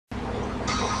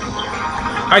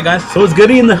Alright guys, so it's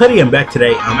Goody in the Hoodie. I'm back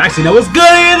today. Actually no, it's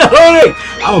Goody in the Hoodie!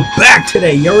 I'm back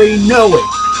today, you already know it.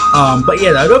 But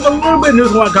yeah, I have a little bit of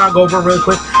news I want to kind of go over really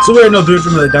quick. So we already know DBZ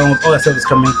Dokkan downloads, all that stuff is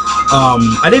coming.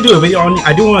 I did do a video on it.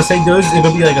 I do want to say this is going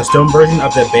to be like a stone version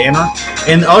of the banner.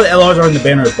 And all the LRs are in the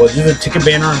banner as well. This is a ticket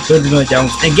banner, DBZ Dokkan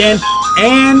downloads again.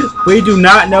 And we do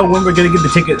not know when we're going to get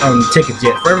the tickets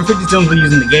yet. For every 50 stones we're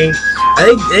using the game.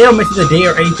 I think they don't mention the day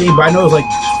or anything, but I know it's like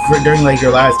during like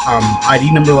your last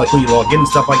ID number, like when you log in and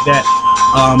stuff like that.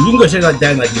 You can go check like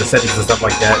that in like the settings and stuff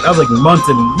like that. That was like months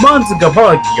and months ago,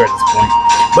 probably like a year at this point.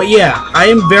 But yeah,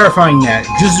 I am verifying that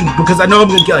just because I know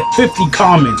I'm gonna get like 50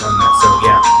 comments on that. So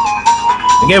yeah.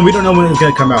 Again, we don't know when it's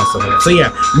gonna come out, so yeah. So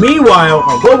yeah. Meanwhile,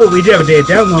 on Global, we did have a day of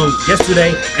download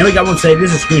yesterday, and we got one today.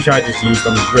 This is a screenshot I just used.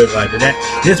 I'm really glad for that.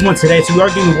 This one today, so we are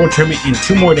getting a World Tournament in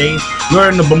 2 more days. We are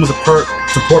in the bonus support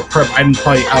perp item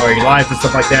probably already live and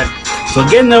stuff like that. So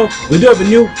again, though, we do have a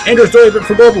new Android story event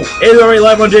for Global. It is already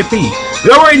live on JP.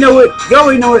 You already know it. You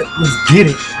already know it. Let's get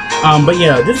it. But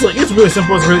yeah, this is like, it's really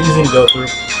simple. It's really easy to go through.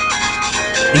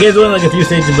 Again, it's only like a few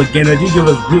stages, but again, I do give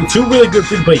us 2 really good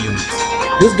free-to-play units.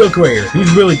 This Goku right here,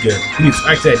 he's really good. He's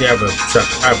actually I have a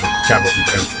tablet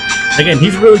with him. Again,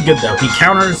 he's really good though. He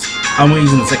counters when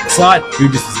he's in the second slot. He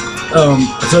just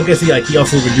so I guess he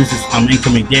also reduces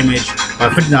incoming damage by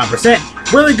 59%.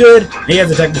 Really good. And he has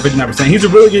attack by 59%. He's a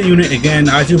really good unit. Again,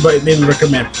 I do kind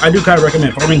of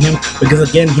recommend farming him because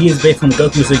again he is based on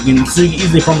Goku, so you can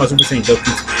easily farm out Super Saiyan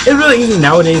Gokus. It's really easy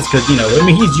nowadays because I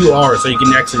mean he's UR, so you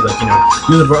can actually like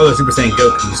use it for other Super Saiyan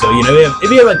Goku. So if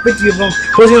you have like 50 of them,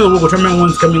 plus the World Tournament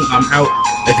ones coming out.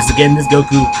 Because again, this OG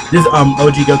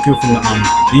Goku from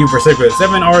the U for Sacred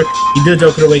 7 arc, he does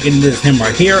Dokkan Awaken. This is him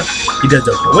right here. He does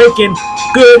Dokkan Awaken.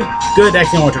 Good.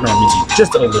 Actually, I want to turn on music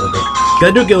just a little bit. Cause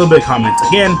I do get a little bit of comments.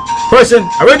 Again, person,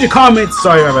 I read your comments.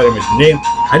 Sorry if I didn't mention your name.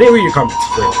 I didn't read your comments.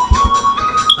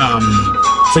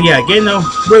 So yeah, again though,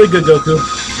 really good Goku.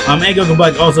 And Goku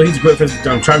Black also, he's great for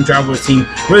time travelers team.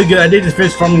 Really good. I did just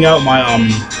finish farming out my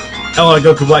LR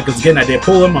Goku Black because again I did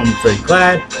pull him. I'm pretty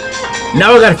glad.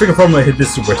 Now I gotta figure out how to hit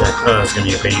this super attack. It's gonna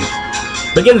be a pain.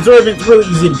 But again, the story event's really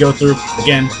easy to go through.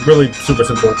 Again, really super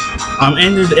simple.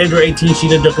 And there's the Android 18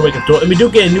 sheet of Dokkan Awaken store. And we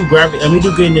do get a new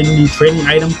new training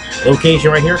item location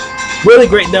right here. Really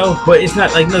great though, but it's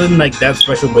not like nothing like that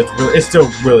special, but it's still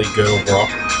really good overall.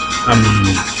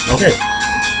 Okay.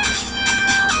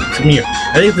 Come here.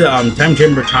 I think the time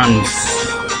chamber times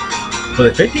was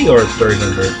it 50 or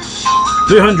 300?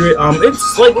 300.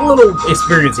 It's like a little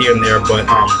experience here and there, but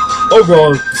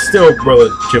overall still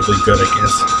relatively good, I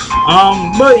guess.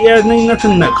 But yeah,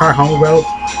 nothing that car home about.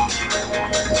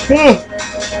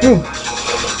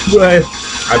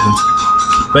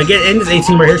 But again, in this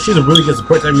 18 right here, she's a really good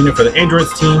support time unit for the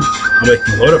Androids team. I'm like,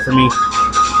 can you load up for me?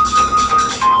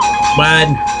 But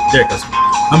there it goes.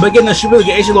 But again, she really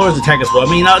good. She lowers attack as well.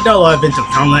 I mean, not a lot of events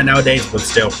on that nowadays, but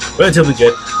still relatively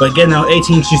good. But again, now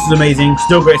 18, she's amazing.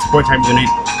 Still great support time unit.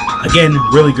 Again,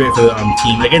 really great for the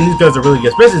team. Again, these guys are really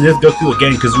good, especially this Goku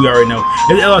again, because we already know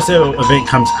if the LSL event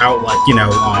comes out like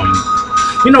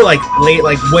like late,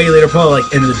 like way later, probably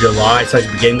like end of July, so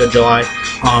like beginning of July.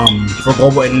 For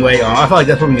Global anyway. I feel like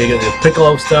that's when we get the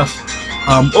Piccolo stuff.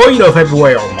 Or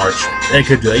February or March. They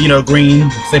could do that. Green,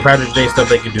 St. Patrick's Day stuff.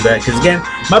 They could do that because again,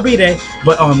 my B-Day.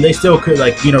 But they still could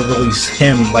release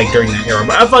him like during that era.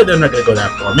 But I feel like they're not gonna go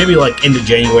that far. Maybe like end of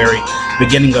January,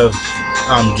 beginning of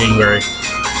January.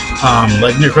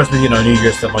 Like near Christmas, New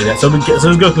Year, stuff like that. So this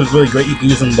Goku is really great. You can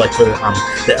use them like for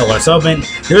the LSL event.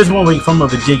 There's one where you from the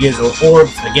Gigas or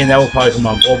Orbs. Again, that will probably come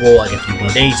out Global like in a few more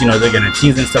days. They're gonna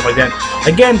tease and stuff like that.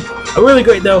 Again, really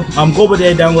great though. Global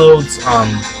Day downloads.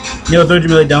 30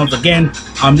 million downloads again.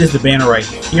 This is the banner right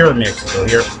here. Let me actually go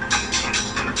here.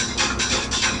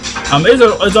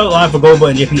 It's all live for Global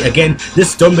and JP. Again,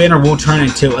 this stone banner will turn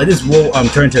into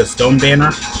turn into a stone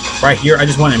banner right here. I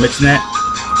just want to mention that.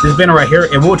 This banner right here,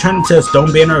 it will turn into a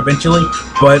stone banner eventually,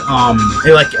 but I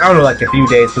don't know, like a few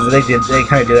days, because they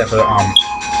kind of did that for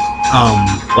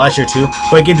last year too.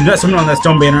 But again, do not summon on that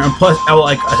stone banner, and plus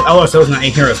LSL is not in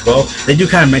here as well. They do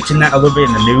kind of mention that a little bit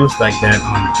in the news, like that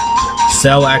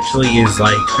Cell actually is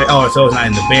like LSL is not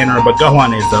in the banner, but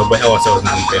Gohan is though, but LSL is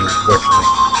not in the banner, unfortunately.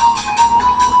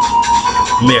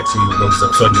 Let me actually load this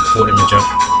up so I can get the full image up.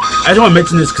 I just want to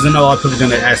mention this because I know a lot of people are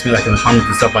going to ask me like in the comments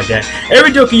and stuff like that.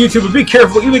 Every Dokkan YouTuber, be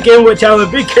careful. Even Gameway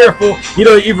Talent, be careful.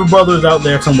 Even brothers out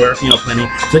there somewhere, plenty.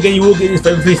 So again, you will get these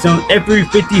every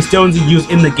 50 stones you use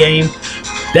in the game.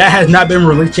 That has not been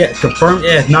released yet. Confirmed,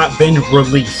 it has not been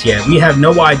released yet. We have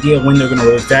no idea when they're going to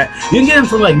release that. You can get them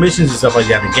from like missions and stuff like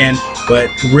that again, but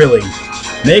really,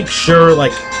 make sure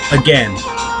again,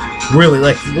 really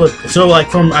look. So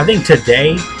from I think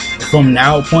today. from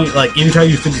now point, like, if you try to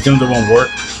use 50 zones, it won't work.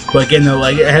 But again, though,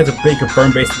 like, it has a big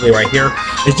confirm basically right here.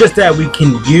 It's just that we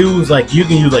can use, like, you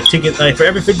can use, like, tickets, like, for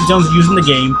every 50 zones used in the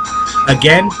game.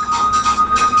 Again,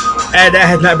 and that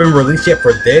has not been released yet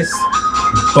for this,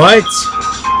 but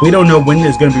we don't know when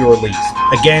it's going to be released.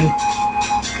 Again,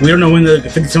 we don't know when the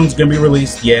 50 zones is going to be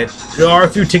released yet. There are a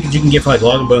few tickets you can get for, like,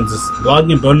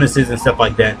 login bonuses and stuff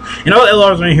like that. And all the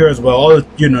LRs are in here as well. All the,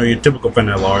 you know, your typical fan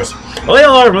LRs. All the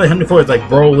LR I'm really hunting for is, like,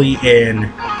 Broly and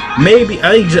maybe,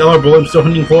 I think just LR Broly I'm still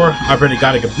hunting for. I already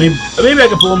got it. Maybe I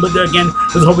can pull them, but again,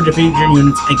 there's a whole bunch of feature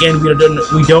units. Again, we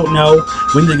don't know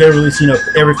when they're going to release, you know,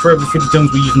 every 50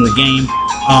 zones we use in the game.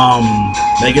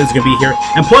 I guess it's going to be here.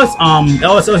 And plus,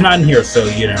 LSO is not in here, so,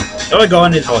 you know. Oh, I go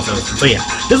on it, LSO. So, yeah.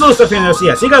 There's a little stuff in there. So,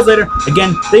 yeah. See you guys later.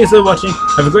 Again, thank you for watching.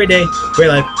 Have a great day. Great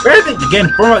life.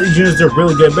 Again, for all these units, they're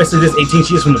really good. Especially this 18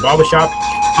 sheets from the barbershop.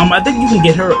 I think you can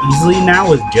get her easily now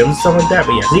with gems and stuff like that.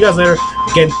 But, yeah. See you guys later.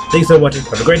 Again, thanks for watching.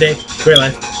 Have a great day. Great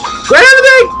life. Great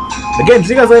everything! Again,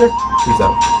 see you guys later. Peace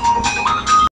out.